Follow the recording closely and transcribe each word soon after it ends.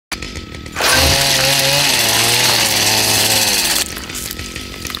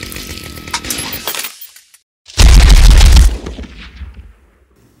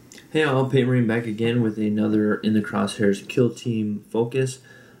Hey, all, Peyton Marine back again with another In the Crosshairs Kill Team focus.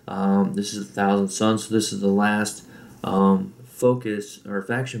 This is 1,000 Suns, so this is the last focus or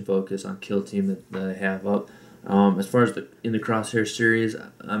faction focus on Kill Team that I have up. As far as the In the Crosshairs series,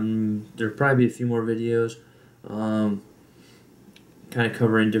 there'll probably be a few more videos kind of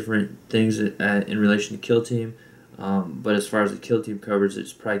covering different things in relation to Kill Team. But as far as the Kill Team covers,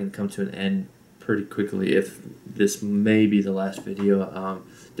 it's probably going to come to an end pretty quickly if this may be the last video.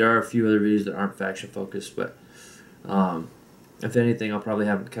 There are a few other videos that aren't faction focused, but if anything, I'll probably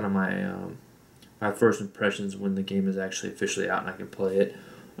have kind of my first impressions when the game is actually officially out and I can play it.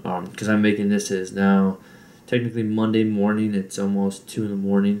 Because I'm making this is now technically Monday morning. It's almost 2 in the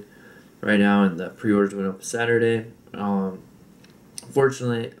morning right now, and the pre-orders went up Saturday.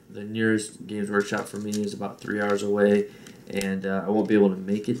 Unfortunately, the nearest Games Workshop for me is about 3 hours away, and I won't be able to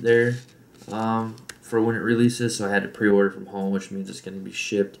make it there for when it releases, so I had to pre-order from home, which means it's going to be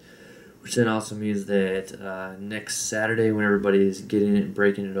shipped, which then also means that next Saturday, when everybody is getting it and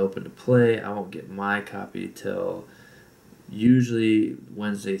breaking it open to play, I won't get my copy till usually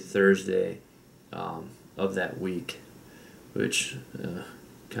Wednesday, Thursday of that week, which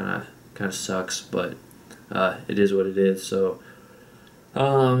kind of sucks, but it is what it is. So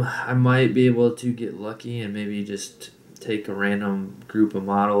I might be able to get lucky and maybe just take a random group of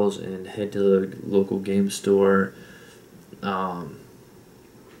models and head to the local game store,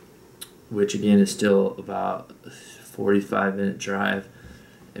 which again is still about a 45-minute drive,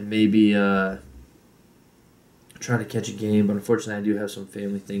 and maybe try to catch a game. But unfortunately, I do have some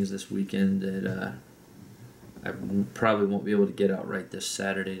family things this weekend that I probably won't be able to get out right this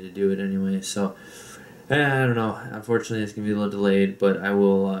Saturday to do it anyway. So I don't know. Unfortunately, it's going to be a little delayed, but I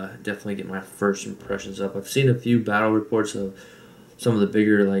will definitely get my first impressions up. I've seen a few battle reports of some of the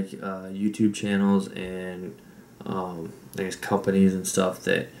bigger YouTube channels and I guess companies and stuff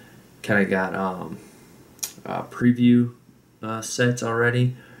that kind of got preview sets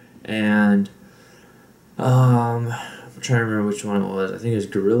already. And I'm trying to remember which one it was. I think it was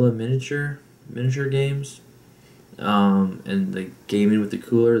Gorilla Miniature Games. And the Gaming with the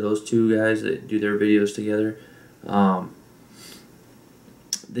Cooler, those two guys that do their videos together,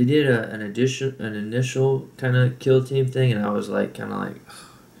 they did an initial kind of Kill Team thing, and I was like, I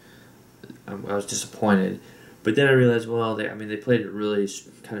was disappointed. But then I realized, well, they played it really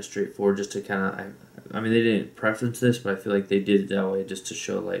kind of straightforward, just to kind of, they didn't preference this, but I feel like they did it that way just to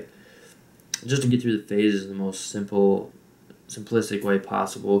show, just to get through the phases in the most simplistic way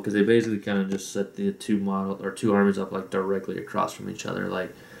possible, because they basically kind of just set the two armies up directly across from each other,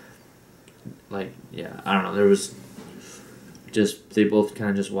 yeah, I don't know, there was just, they both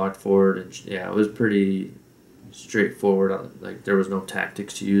kind of just walked forward, and yeah, it was pretty straightforward. There was no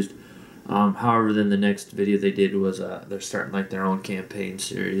tactics used. However, then the next video they did was they're starting their own campaign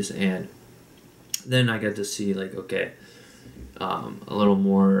series, and then I got to see okay, a little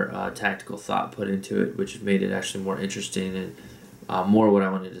more tactical thought put into it, which made it actually more interesting and more what I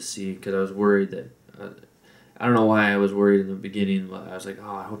wanted to see, because I was worried that I don't know why I was worried in the beginning, but I was like,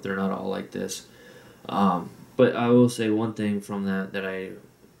 oh, I hope they're not all like this. But I will say one thing from that I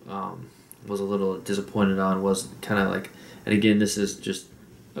was a little disappointed on was kind of and again, this is just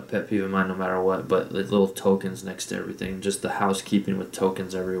a pet peeve of mine no matter what, but the little tokens next to everything, just the housekeeping with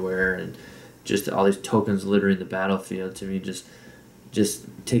tokens everywhere, and just all these tokens littering the battlefield, to me just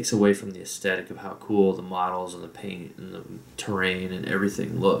takes away from the aesthetic of how cool the models and the paint and the terrain and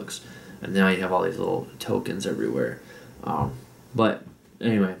everything looks. And now you have all these little tokens everywhere. But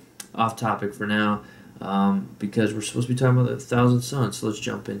anyway, off topic for now, because we're supposed to be talking about the 1,000 Suns, so let's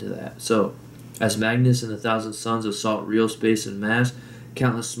jump into that. So, as Magnus and the 1,000 Suns assault real space en masse,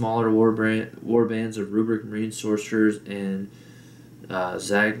 countless smaller war bands of rubric marine sorcerers and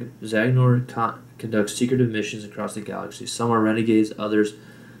Zagnor conduct secretive missions across the galaxy. Some are renegades, others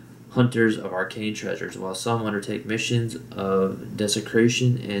hunters of arcane treasures, while some undertake missions of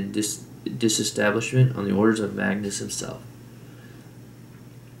desecration and disestablishment on the orders of Magnus himself.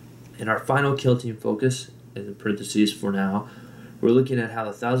 In our final Kill Team focus, in the parentheses for now, we're looking at how the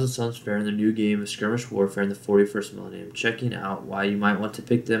 1,000 Suns fare in the new game of skirmish warfare in the 41st millennium, checking out why you might want to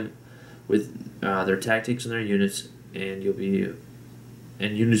pick them with their tactics and their units, and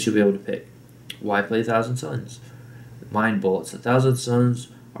units you'll be able to pick. Why play 1,000 Suns? Mind bullets. The 1,000 Suns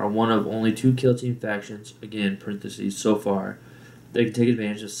are one of only 2 Kill Team factions, again, parentheses, so far, that can take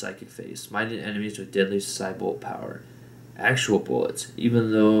advantage of Psychic Phase, smiting enemies with deadly Psybolt power. Actual bullets.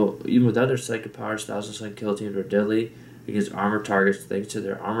 Even without their Psychic powers, 1,000 Sun Kill Teams are deadly against armored targets thanks to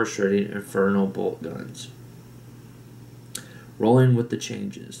their armor-shredding Inferno Bolt guns. Rolling with the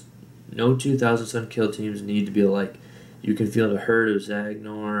changes. No 2,000 Sun Kill Teams need to be alike. You can field a herd of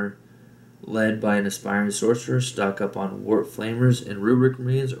Zagnor led by an aspiring sorcerer, stock up on Warp Flamers and Rubric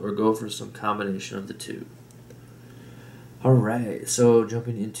Marines, or go for some combination of the two. Alright, so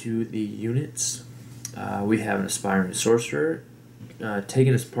jumping into the units, we have an aspiring sorcerer.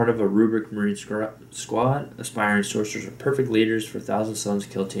 Taken as part of a Rubric Marine squad, aspiring sorcerers are perfect leaders for Thousand Suns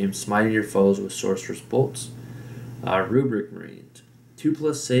kill teams, smiting your foes with sorcerer's bolts. Rubric Marines,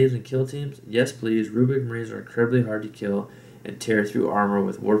 2+ saves and kill teams. Yes, please. Rubric Marines are incredibly hard to kill and tear through armor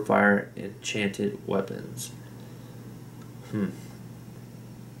with Warpfire enchanted weapons.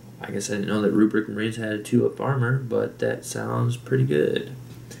 I guess I didn't know that Rubric Marines had a 2-up armor, but that sounds pretty good.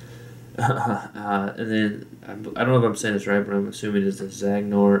 And then, I don't know if I'm saying this right, but I'm assuming it's the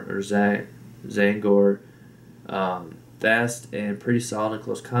Zangor. Fast and pretty solid in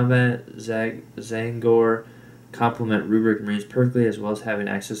close combat. Zangor complement Rubric Marines perfectly, as well as having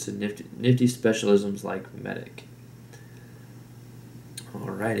access to nifty specialisms like Medic.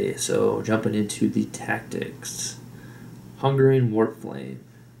 Alrighty, so jumping into the tactics. Hungering Warp Flame.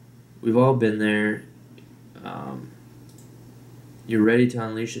 We've all been there. You're ready to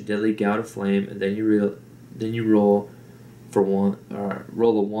unleash a deadly gout of flame, and then you roll for one,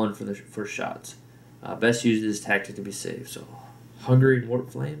 roll a 1 for shots. Best use this tactic to be safe. So, Hungering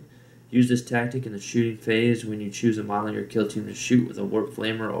Warp Flame. Use this tactic in the shooting phase when you choose a model in your kill team to shoot with a Warp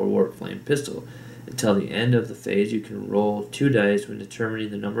Flamer or Warp Flame pistol. Until the end of the phase, you can roll 2 dice when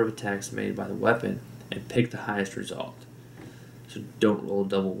determining the number of attacks made by the weapon and pick the highest result. So don't roll a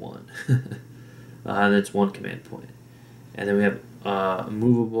double 1. That's 1 command point. And then we have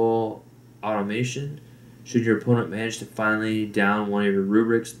movable automation. Should your opponent manage to finally down one of your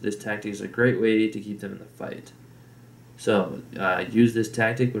rubrics, this tactic is a great way to keep them in the fight. So, use this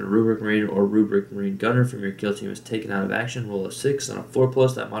tactic when a Rubric Marine or Rubric Marine Gunner from your kill team is taken out of action. Roll a 6 on a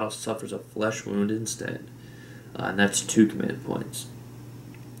 4+, that model suffers a flesh wound instead. And that's 2 command points.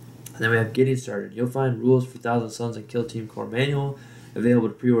 And then we have Getting Started. You'll find rules for Thousand Suns and Kill Team Core Manual available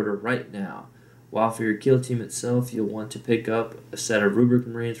to pre-order right now. While for your kill team itself, you'll want to pick up a set of Rubric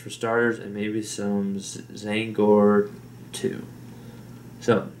Marines for starters and maybe some Zangor too.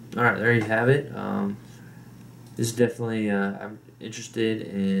 So, alright, there you have it. This is definitely, I'm interested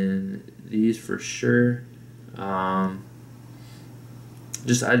in these for sure. I've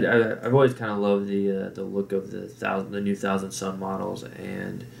always kind of loved the look of the new Thousand Sun models,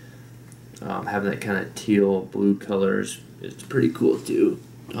 and having that kind of teal blue colors is pretty cool too.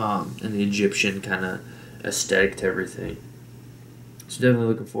 And the Egyptian kind of aesthetic to everything. So definitely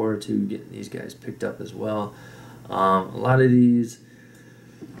looking forward to getting these guys picked up as well. A lot of these,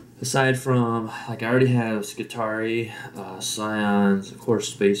 aside from, like, I already have Skitarii, Scions, of course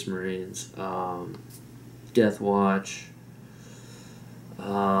Space Marines, Death Watch,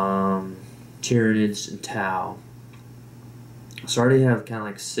 Tyranids, and Tau. So I already have kind of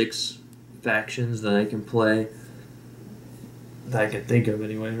like 6 factions that I can play, that I can think of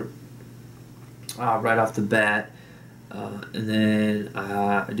anyway, right off the bat. And then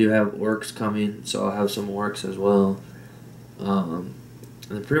I do have orcs coming, so I'll have some orcs as well. And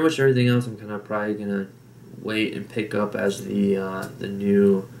then pretty much everything else I'm kind of probably going to wait and pick up as the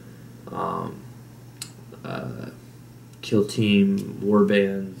new Kill Team,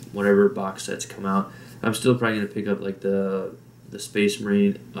 Warband, whatever box sets come out. I'm still probably going to pick up like the Space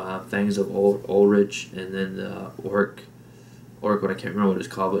Marine, Fangs of Ulrich, and then the Orc, what I can't remember what it's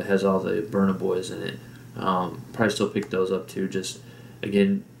called, but it has all the Burna Boys in it. Probably still pick those up too, just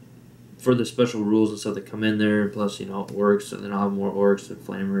again for the special rules and stuff that come in there, plus, you know, orcs, and then I'll have more orcs and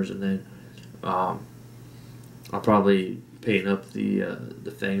flamers, and then I'll probably paint up the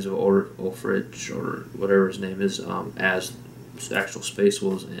Fangs of Ulfrich, or whatever his name is, as actual Space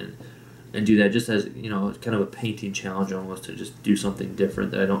Wolves, and do that just as, you know, kind of a painting challenge almost, to just do something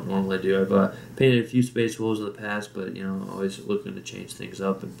different that I don't normally do. I've painted a few Space Wolves in the past, but, you know, always looking to change things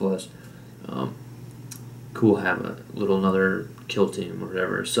up, and plus, cool have a little another kill team or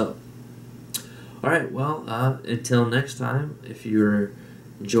whatever. So, alright, well, until next time, if you're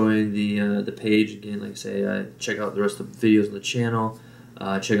enjoying the page, again, like I say, check out the rest of the videos on the channel,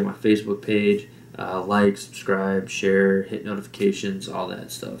 check out my Facebook page, like, subscribe, share, hit notifications, all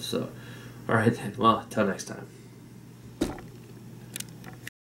that stuff. So, alright then, well, until next time.